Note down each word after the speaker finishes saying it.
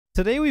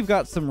Today we've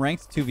got some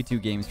ranked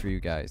 2v2 games for you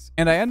guys,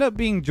 and I end up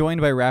being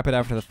joined by Rapid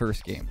after the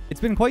first game.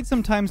 It's been quite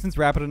some time since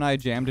Rapid and I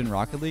jammed in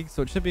Rocket League,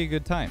 so it should be a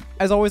good time.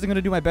 As always, I'm going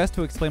to do my best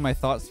to explain my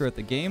thoughts throughout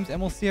the games,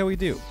 and we'll see how we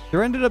do.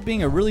 There ended up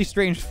being a really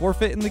strange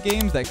forfeit in the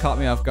games that caught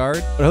me off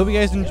guard, but I hope you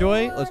guys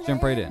enjoy. Let's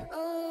jump right in.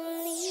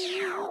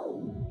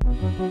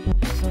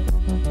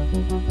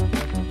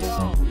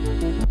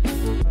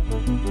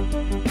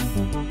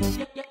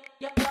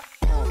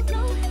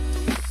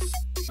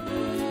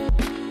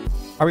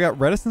 We got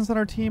Reticence on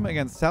our team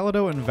against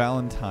Salado and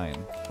Valentine.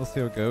 Let's see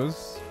how it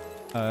goes.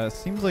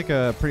 Seems like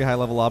a pretty high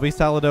level lobby.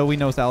 Salado, we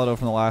know Salado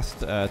from the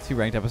last 2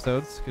 ranked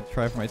episodes. Good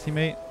try for my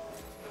teammate.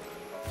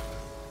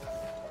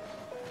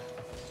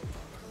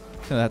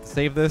 Gonna have to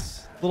save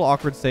this. A little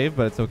awkward save,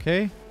 but it's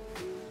okay.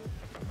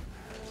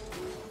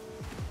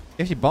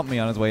 He actually bumped me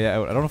on his way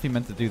out. I don't know if he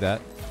meant to do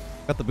that.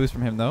 Got the boost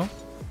from him though.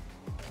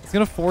 It's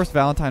gonna force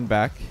Valentine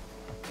back.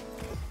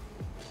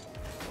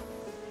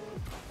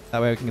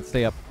 That way we can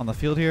stay up on the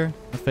field here.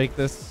 Let's fake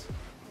this.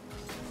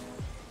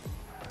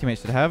 Teammate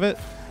should have it.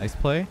 Nice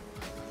play.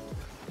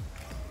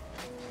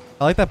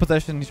 I like that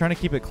possession. He's trying to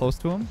keep it close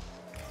to him.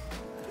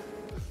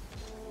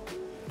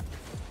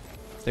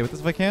 Stay with this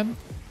if I can.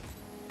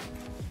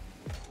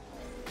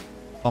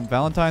 Bump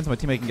Valentine so my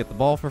teammate can get the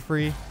ball for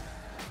free.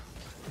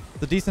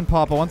 It's a decent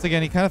pop, but once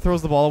again, he kind of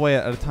throws the ball away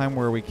at a time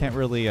where we can't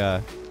really,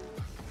 where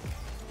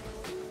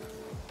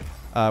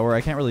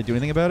I can't really do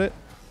anything about it.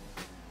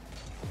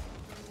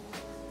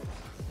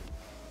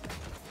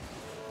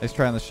 Nice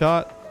try on the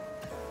shot.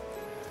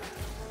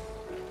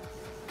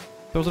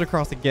 Throws it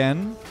across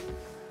again.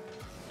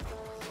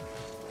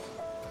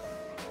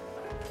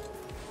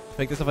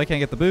 Fake this if I can't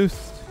get the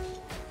boost.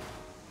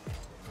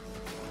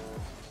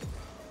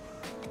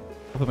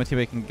 Hopefully my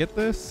teammate can get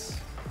this.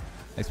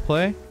 Nice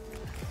play.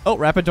 Oh,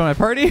 Rapid joined my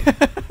party.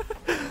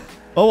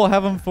 Oh, we'll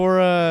have him for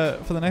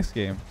the next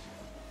game.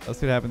 Let's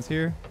see what happens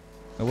here.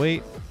 No,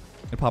 wait.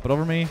 Gonna pop it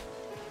over me.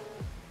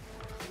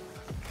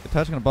 Good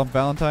touch. Gonna bump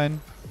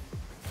Valentine.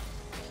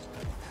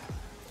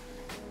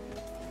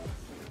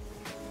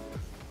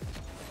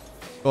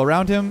 Go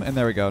around him, and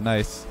there we go.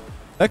 Nice.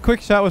 That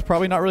quick shot was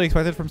probably not really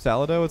expected from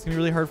Salado. It's going to be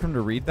really hard for him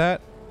to read that.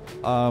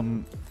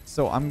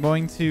 So I'm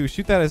going to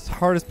shoot that as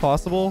hard as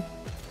possible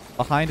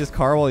behind his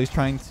car while he's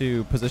trying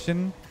to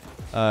position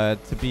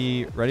to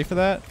be ready for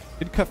that.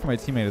 Good cut for my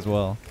teammate as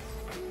well.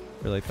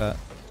 Really like that.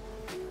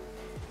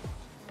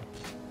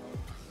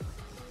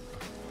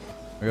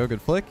 There we go.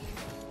 Good flick.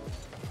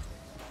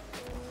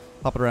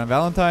 Pop it around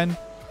Valentine.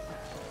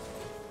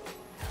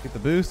 Get the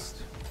boost.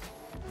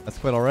 That's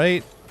quite all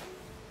right.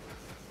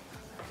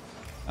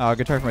 Oh,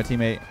 good try for my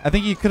teammate. I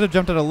think he could have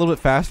jumped out a little bit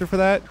faster for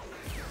that.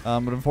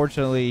 But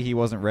unfortunately, he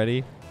wasn't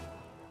ready.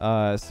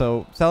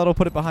 So Salado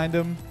put it behind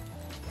him.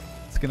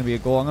 It's going to be a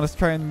goal. I'm going to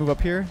try and move up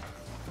here.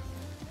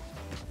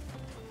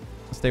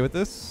 Stay with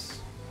this.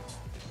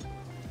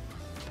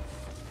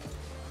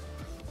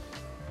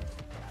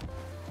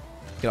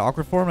 Get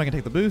awkward for him. I can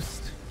take the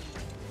boost.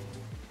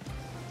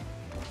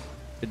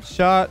 Good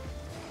shot.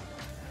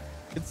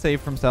 Good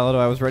save from Salado.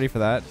 I was ready for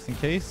that, just in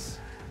case.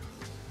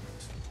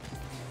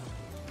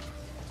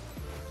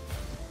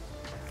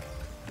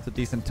 It's a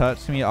decent touch.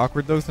 It's going to be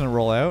awkward though. It's going to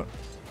roll out.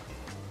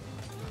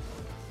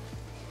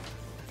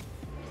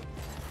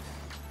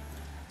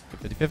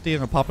 Good 50-50. I'm going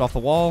to pop it off the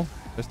wall.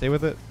 Just stay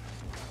with it.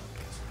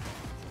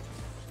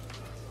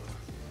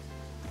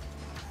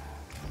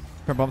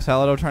 Turn bump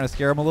Salado, trying to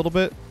scare him a little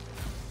bit.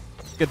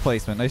 Good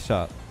placement. Nice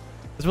shot.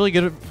 It's really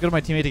good of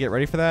my teammate to get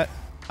ready for that.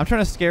 I'm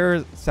trying to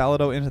scare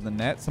Salado into the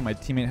net so my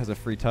teammate has a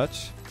free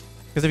touch.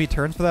 Because if he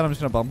turns for that, I'm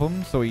just going to bump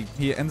him. So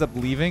he ends up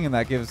leaving, and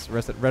that gives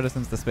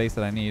Reticence the space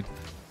that I need.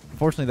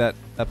 Unfortunately,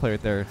 that play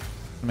right there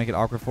will make it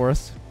awkward for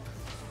us.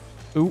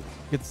 Ooh,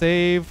 good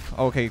save.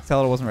 Oh, okay,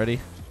 Salado wasn't ready.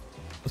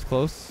 It was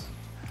close.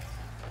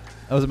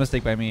 That was a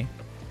mistake by me.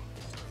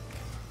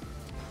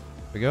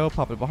 There we go.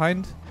 Pop it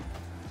behind.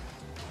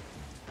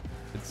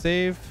 Good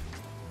save.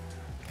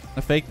 I'm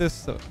gonna fake this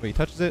so he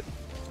touches it.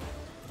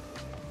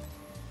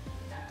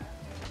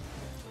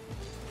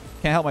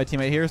 Can't help my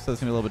teammate here, so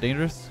it's gonna be a little bit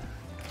dangerous.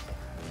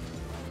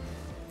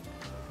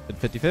 Good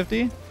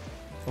 50-50.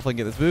 Hopefully I can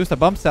get this boost. I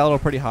bumped Salado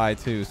pretty high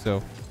too,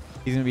 so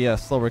he's going to be a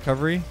slow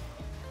recovery.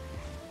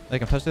 I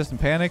can touch this and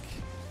panic.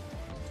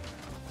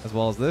 As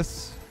well as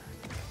this.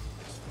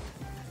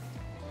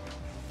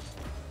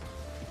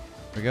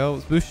 There we go.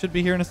 This boost should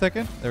be here in a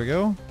second. There we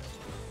go.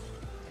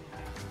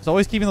 It's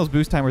always keeping those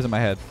boost timers in my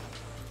head.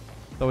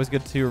 It's always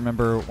good to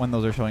remember when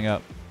those are showing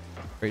up.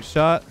 Great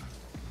shot.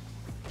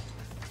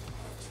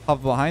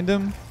 Pop behind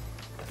him.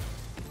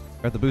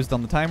 Got the boost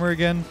on the timer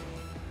again.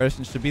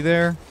 Reticence should be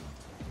there.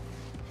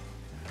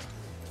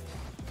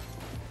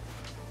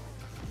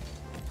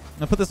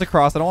 I'm gonna put this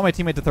across. I don't want my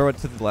teammate to throw it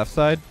to the left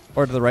side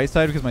or to the right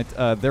side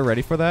because they're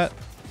ready for that.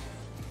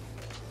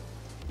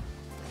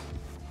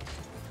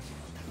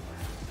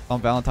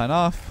 Bump Valentine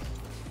off.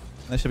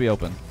 That should be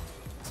open.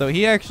 So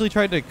he actually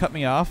tried to cut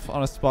me off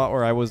on a spot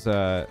where I was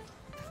I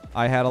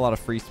had a lot of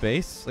free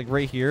space. Like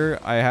right here,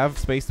 I have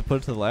space to put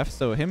it to the left.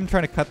 So him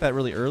trying to cut that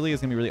really early is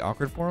gonna be really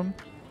awkward for him.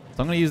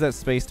 So I'm going to use that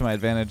space to my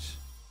advantage.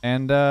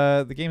 And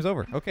the game's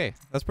over. Okay,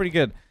 that's pretty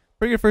good.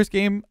 Pretty good first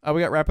game.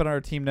 We got Rapid on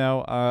our team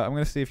now. I'm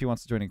going to see if he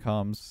wants to join in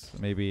comms.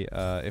 Maybe.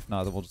 If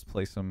not, then we'll just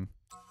play some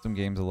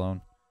games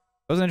alone.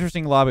 That was an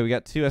interesting lobby. We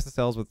got 2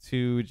 SSLs with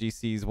 2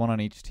 GCs, 1 on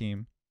each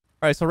team.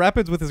 All right, so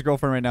Rapid's with his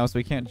girlfriend right now, so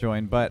he can't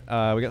join. But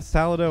we got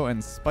Salado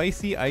and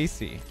Spicy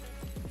Icy.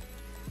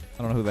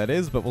 I don't know who that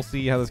is, but we'll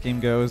see how this game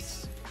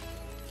goes.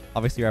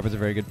 Obviously, Rapid's a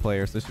very good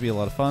player, so this should be a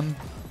lot of fun.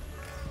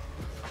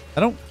 I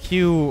don't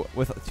queue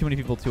with too many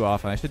people too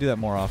often. I should do that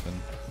more often.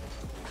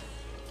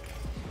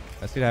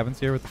 I see what happens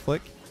here with the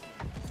flick.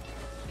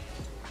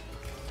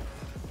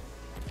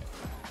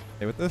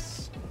 Okay with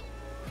this.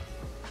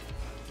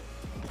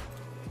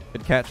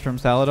 Good catch from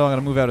Salado. I'm going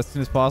to move out as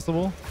soon as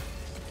possible.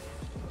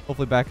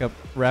 Hopefully back up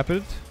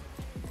Rapid.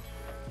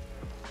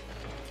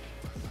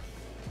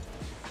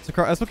 So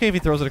that's okay if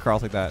he throws it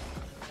across like that.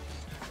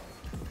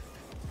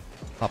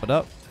 Pop it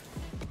up.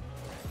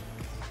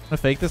 I'm going to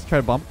fake this, try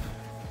to bump.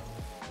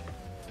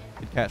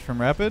 Good catch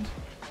from Rapid.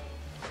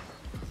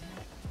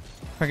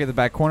 Try to get the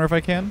back corner if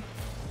I can.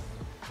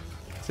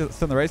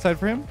 Sit on the right side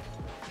for him.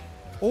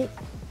 Oh.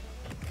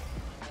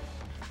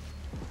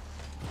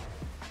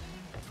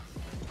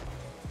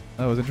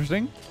 That was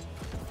interesting.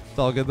 It's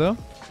all good though.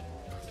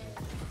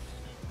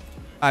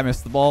 I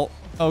missed the ball.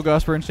 Oh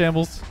gosh, we're in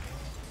shambles.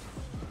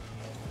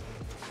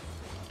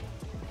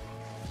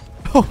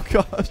 Oh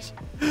gosh.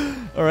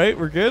 All right,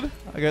 we're good.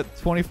 I got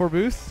 24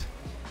 boost.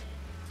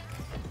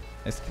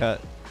 Nice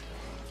cut.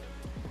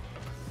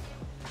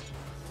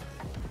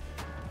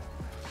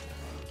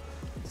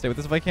 Stay with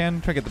this if I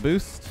can. Try to get the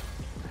boost.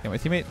 Okay, my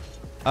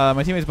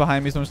teammate's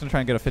behind me, so I'm just gonna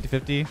try and get a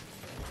 50-50.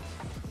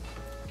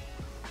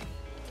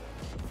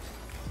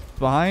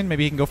 Behind,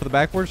 maybe he can go for the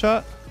backboard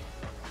shot.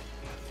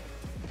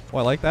 Oh,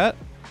 I like that.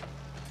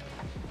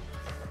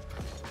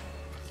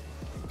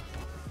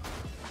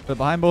 But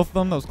behind both of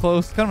them, that was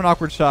close. Kind of an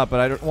awkward shot, but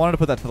I wanted to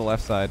put that to the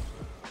left side.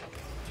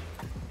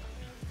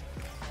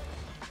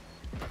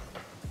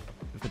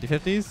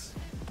 50-50s.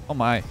 Oh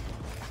my.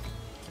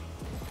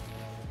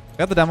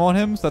 Got the demo on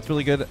him, so that's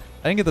really good.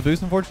 I didn't get the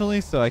boost, unfortunately,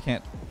 so I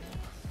can't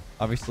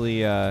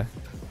obviously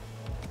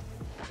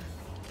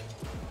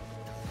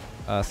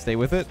stay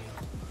with it.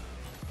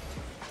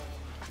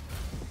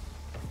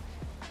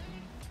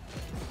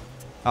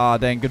 Ah,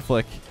 dang, good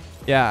flick.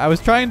 Yeah, I was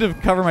trying to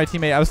cover my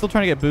teammate. I was still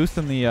trying to get boost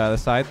in the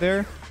side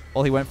there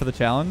while he went for the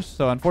challenge.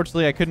 So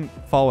unfortunately, I couldn't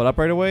follow it up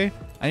right away.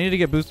 I needed to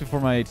get boost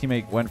before my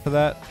teammate went for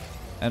that.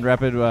 And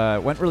Rapid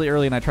went really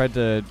early, and I tried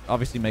to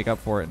obviously make up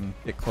for it and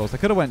get close. I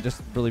could have went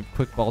just really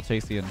quick ball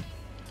chasey and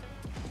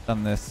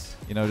done this.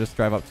 You know, just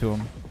drive up to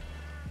him.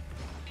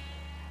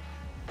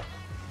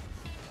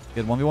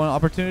 Good 1v1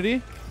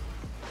 opportunity.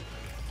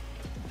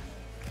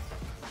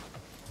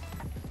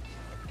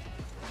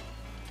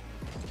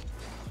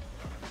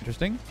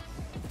 Interesting.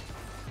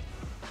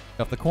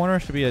 Off the corner.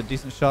 Should be a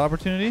decent shot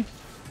opportunity.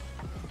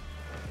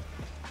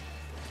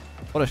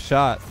 What a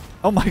shot.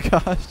 Oh my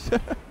gosh.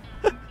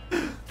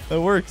 That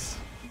works.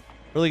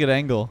 Really good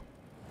angle.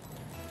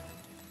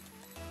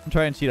 I'm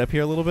trying to cheat up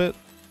here a little bit.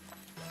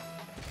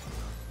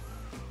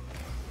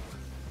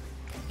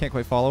 Can't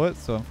quite follow it,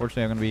 so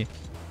unfortunately I'm going to be...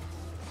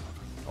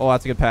 Oh,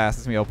 that's a good pass.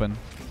 It's going to be open.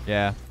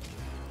 Yeah.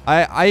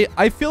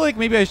 I feel like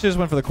maybe I should just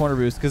went for the corner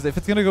boost, because if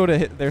it's going to go to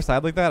hit their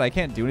side like that, I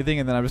can't do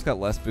anything, and then I've just got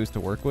less boost to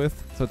work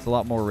with, so it's a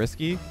lot more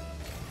risky.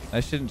 I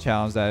shouldn't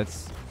challenge that.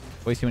 It's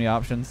way too many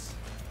options.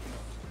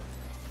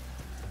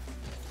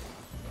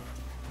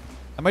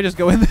 I might just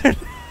go in there.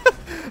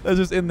 That's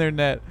just in their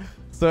net.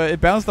 So it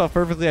bounced off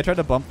perfectly. I tried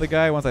to bump the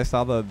guy once I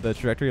saw the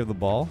trajectory of the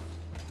ball.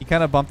 He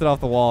kind of bumped it off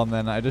the wall, and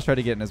then I just tried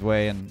to get in his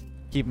way and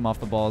keep him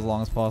off the ball as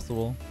long as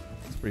possible.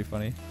 It's pretty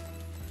funny.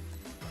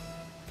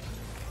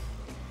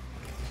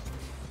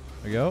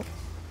 There we go.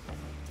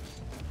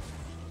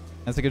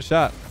 That's a good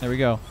shot. There we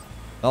go.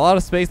 A lot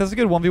of space. That's a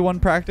good 1v1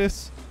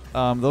 practice.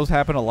 Those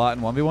happen a lot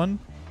in 1v1.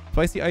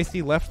 Spicy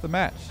Icy left the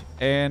match,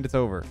 and it's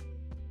over.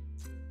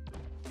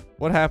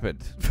 What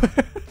happened?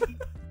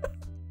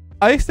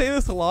 I say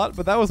this a lot,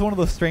 but that was one of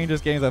the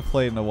strangest games I've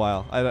played in a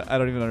while. I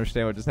don't even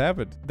understand what just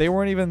happened. They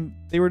weren't even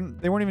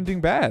doing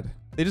bad.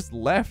 They just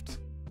left.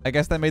 I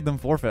guess that made them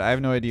forfeit. I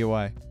have no idea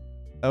why.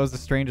 That was the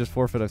strangest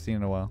forfeit I've seen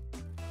in a while.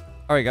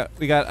 All right,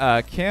 we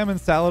got Cam and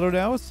Salado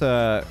now. It's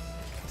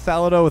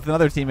Salado with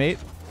another teammate.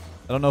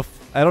 I don't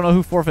know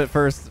who forfeit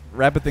first.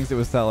 Rapid thinks it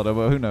was Salado,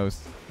 but who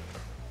knows?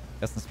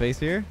 Got some space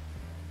here.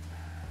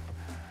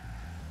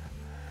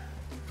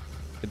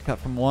 Good cut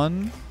from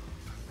one.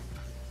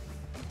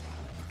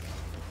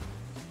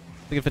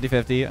 I think a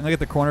 50-50. I'm gonna get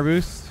the corner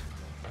boost.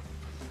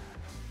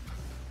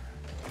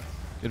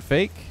 Good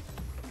fake.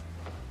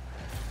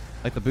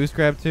 Like the boost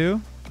grab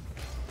too.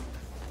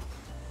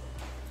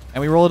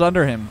 And we rolled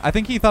under him. I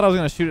think he thought I was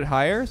gonna shoot it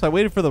higher, so I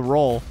waited for the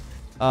roll,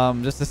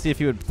 just to see if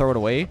he would throw it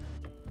away.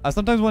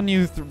 Sometimes when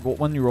you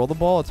roll the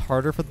ball, it's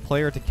harder for the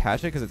player to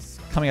catch it because it's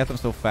coming at them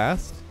so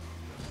fast.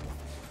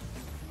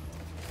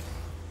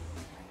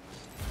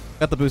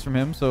 Got the boost from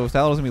him, so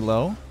Salado's gonna be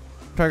low.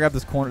 Try to grab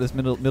this corner, this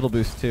middle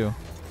boost too.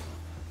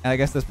 And I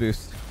guess this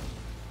boost.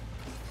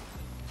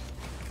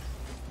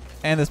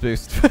 And this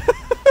boost.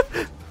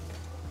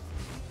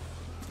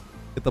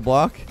 Get the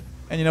block.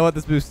 And you know what?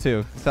 This boost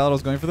too.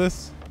 Salado's going for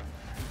this.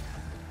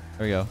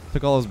 There we go.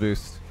 Took all those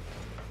boosts.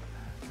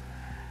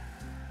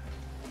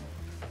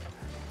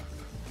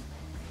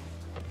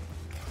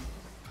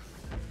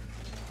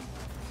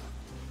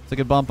 It's a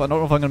good bump. I don't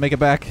know if I'm going to make it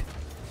back.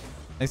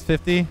 Nice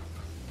 50.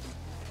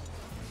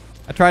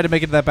 I tried to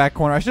make it to that back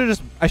corner. I should have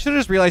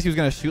just realized he was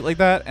going to shoot like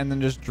that and then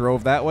just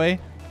drove that way,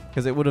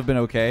 because it would have been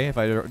okay if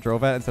I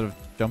drove at instead of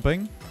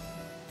jumping.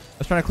 I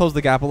was trying to close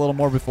the gap a little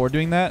more before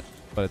doing that,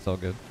 but it's all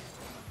good.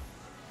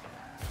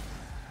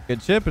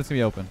 Good chip, but it's going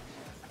to be open.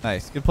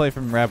 Nice. Good play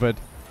from Rapid.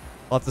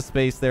 Lots of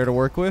space there to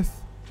work with.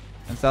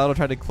 And Salado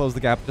tried to close the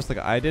gap just like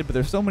I did, but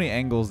there's so many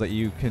angles that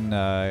you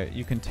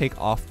can take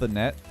off the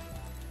net.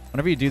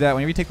 Whenever you do that,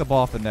 whenever you take the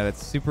ball off the net,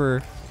 it's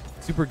super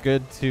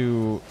good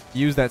to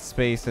use that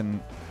space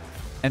and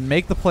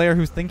make the player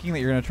who's thinking that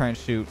you're going to try and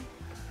shoot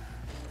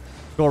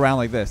go around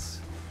like this.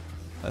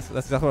 That's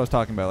exactly what I was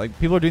talking about. Like,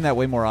 people are doing that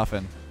way more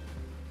often.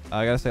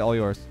 I got to say, all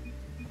yours.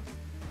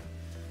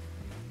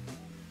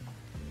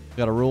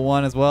 Got a rule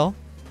 1 as well.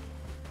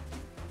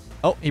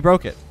 Oh, he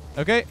broke it.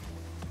 Okay.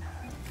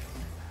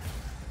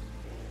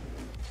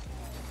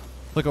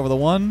 Click over the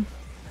 1.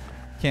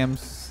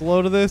 Cam's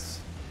slow to this.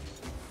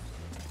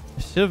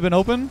 Should have been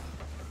open.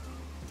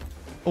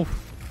 Oh.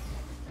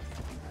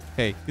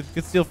 Okay,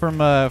 good steal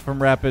from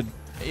Rapid.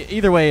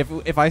 Either way,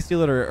 if I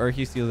steal it or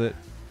he steals it.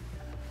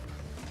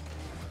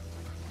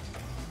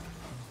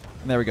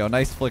 And there we go.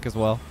 Nice flick as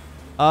well.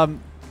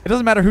 It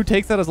doesn't matter who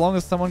takes that as long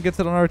as someone gets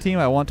it on our team.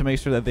 I want to make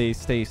sure that they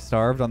stay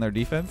starved on their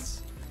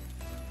defense.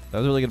 That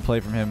was a really good play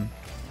from him.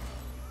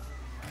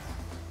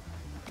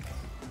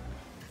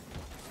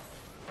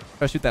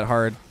 Try to shoot that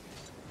hard.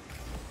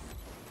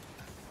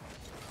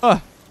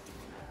 Ah.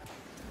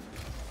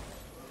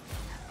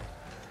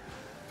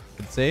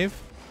 Good save.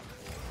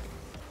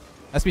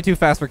 Has to be too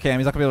fast for Cam.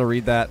 He's not gonna be able to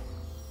read that.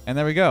 And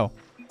there we go.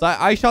 So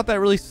I shot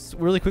that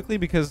really quickly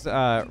because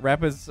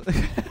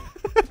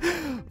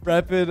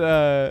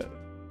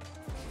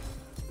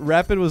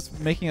Rapid was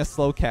making a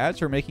slow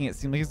catch, or making it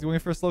seem like he's going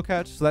for a slow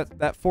catch. So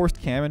that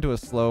forced Cam into a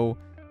slow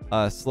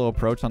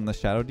approach on the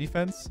shadow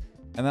defense.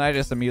 And then I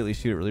just immediately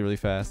shoot it really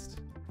fast.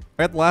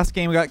 We're at the last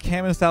game. We got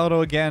Cam and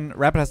Salado again.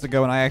 Rapid has to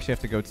go, and I actually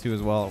have to go too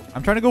as well.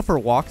 I'm trying to go for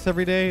walks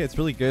every day. It's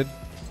really good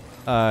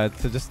to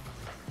just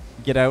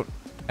get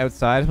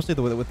outside,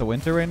 especially with the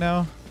winter right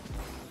now.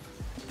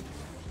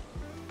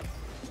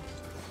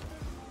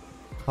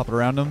 Pop it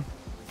around him.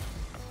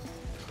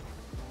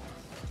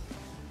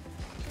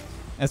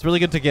 And it's really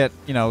good to get,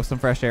 you know, some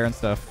fresh air and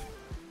stuff.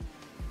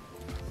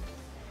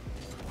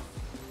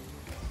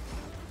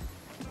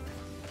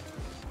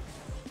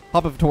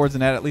 Pop it towards the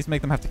net, at least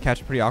make them have to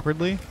catch it pretty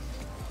awkwardly.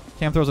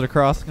 Cam throws it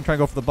across. Can try and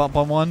go for the bump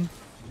on 1.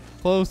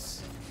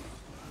 Close.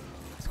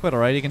 It's quite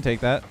alright. He can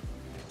take that.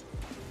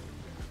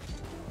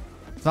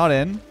 It's not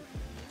in.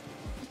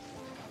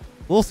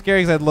 A little scary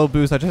because I had low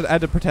boost. I just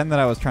had to pretend that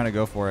I was trying to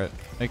go for it.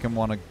 Make him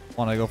want to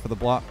go for the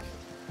block.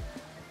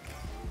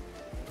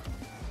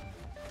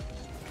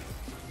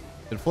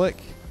 Good flick.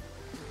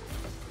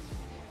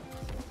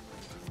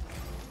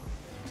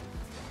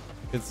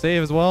 Good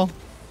save as well.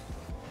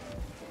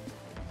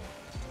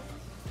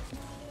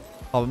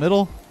 All the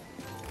middle.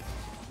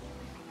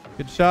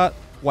 Good shot.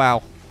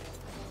 Wow.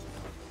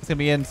 It's going to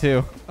be in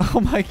too. Oh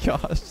my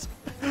gosh.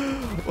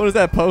 What is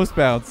that post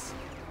bounce?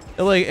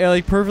 It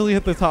like perfectly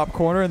hit the top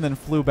corner and then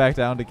flew back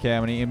down to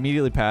Cam, and he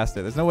immediately passed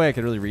it. There's no way I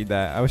could really read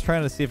that. I was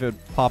trying to see if it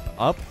would pop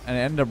up, and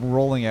it ended up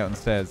rolling out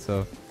instead.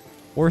 So,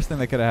 worst thing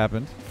that could have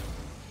happened.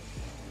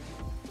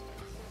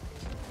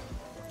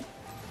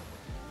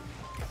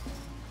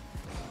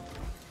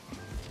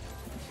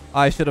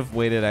 I should have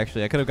waited,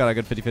 actually. I could have got a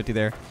good 50-50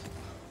 there.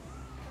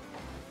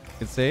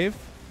 Good save.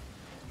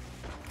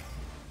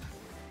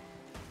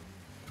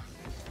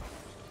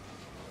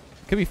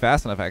 Could be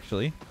fast enough,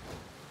 actually.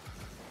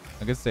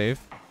 A good save.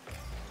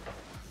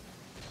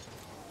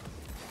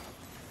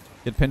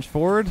 Good pinch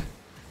forward.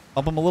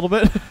 Bump him a little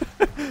bit.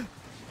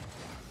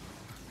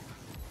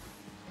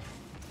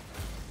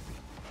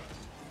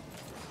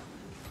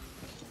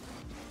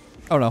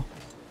 Oh, no.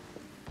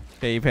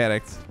 Okay, he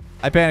panicked.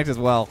 I panicked as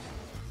well.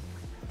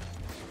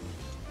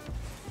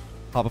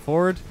 Pop it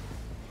forward.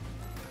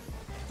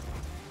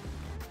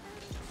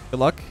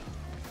 Good luck.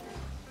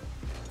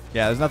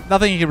 Yeah, there's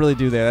nothing you can really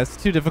do there. That's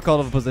too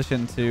difficult of a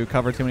position to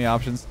cover too many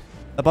options.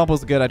 The bump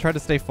was good. I tried to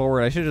stay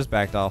forward. I should have just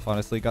backed off,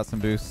 honestly. Got some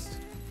boost.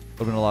 Would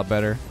have been a lot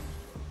better.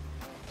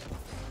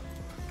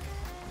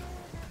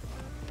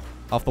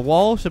 Off the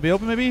wall. Should be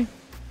open, maybe?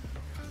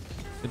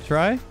 Good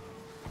try.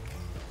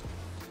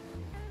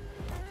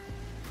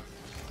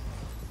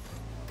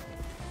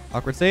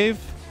 Awkward save.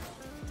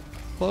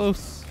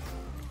 Close.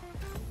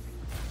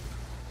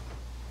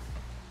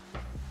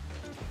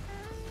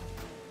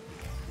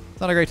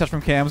 Not a great touch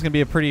from Cam. It's going to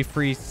be a pretty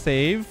free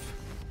save.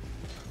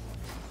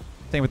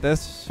 Same with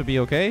this. Should be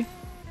okay.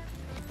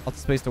 Lots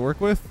of space to work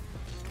with.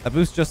 That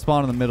boost just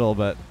spawned in the middle,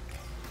 but...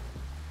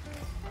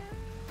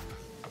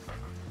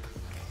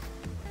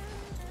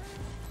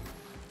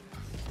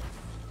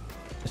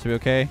 Should be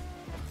okay.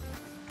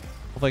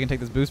 Hopefully I can take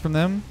this boost from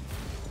them.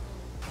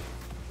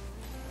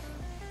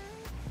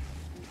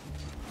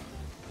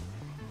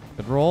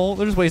 Good roll.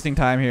 They're just wasting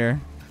time here.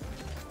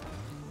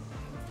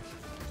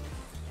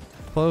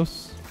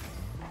 Close.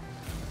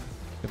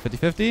 Good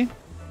 50-50.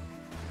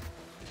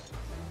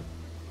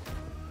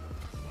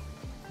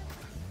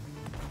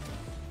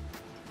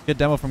 Good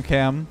demo from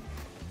Cam.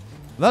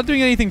 Without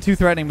doing anything too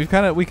threatening, we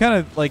kind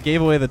of like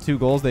gave away the 2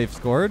 goals they've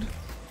scored.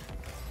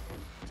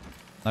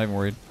 Not even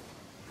worried.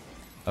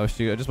 Oh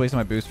shoot, I just wasted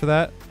my boost for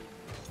that.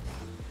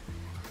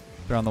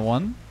 They're on the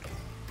 1.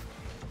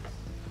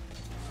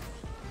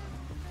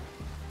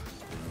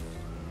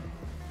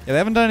 Yeah, they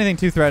haven't done anything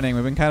too threatening.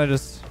 We've been kind of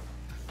just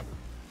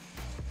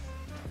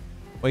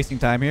wasting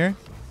time here,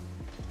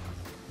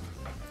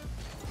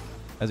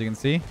 as you can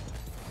see.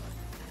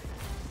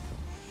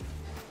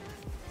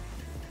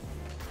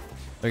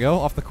 There we go.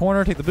 Off the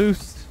corner, take the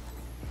boost.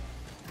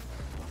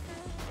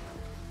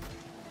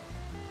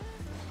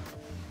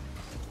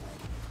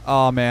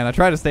 Oh man, I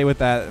tried to stay with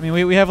that. I mean,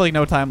 we have like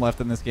no time left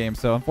in this game,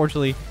 so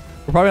unfortunately,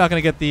 we're probably not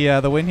gonna get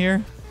the win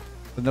here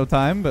with no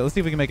time. But let's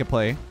see if we can make a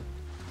play.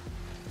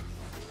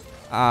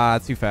 Ah,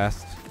 it's too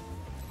fast.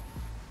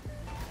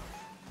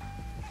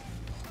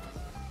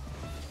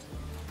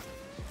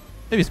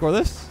 Maybe score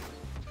this.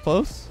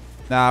 Close.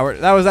 Nah,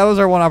 that was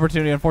our one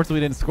opportunity. Unfortunately,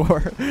 we didn't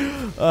score.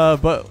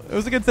 But it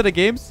was a good set of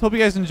games. Hope you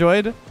guys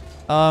enjoyed.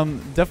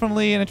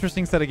 Definitely an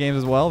interesting set of games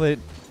as well. I mean,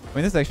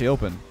 this is actually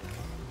open.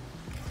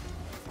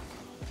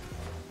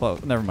 Well,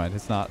 never mind.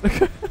 It's not.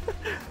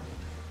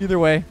 Either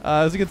way, it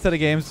was a good set of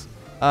games.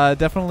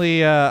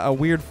 Definitely a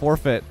weird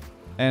forfeit,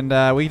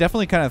 and we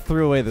definitely kind of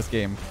threw away this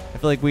game. I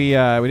feel like we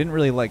didn't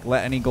really like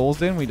let any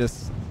goals in. We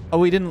just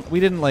we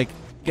didn't like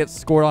get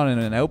scored on in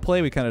an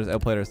outplay. We kind of just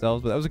outplayed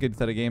ourselves. But that was a good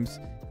set of games.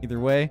 Either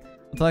way.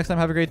 Until next time,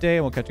 have a great day,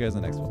 and we'll catch you guys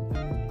in the next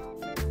one.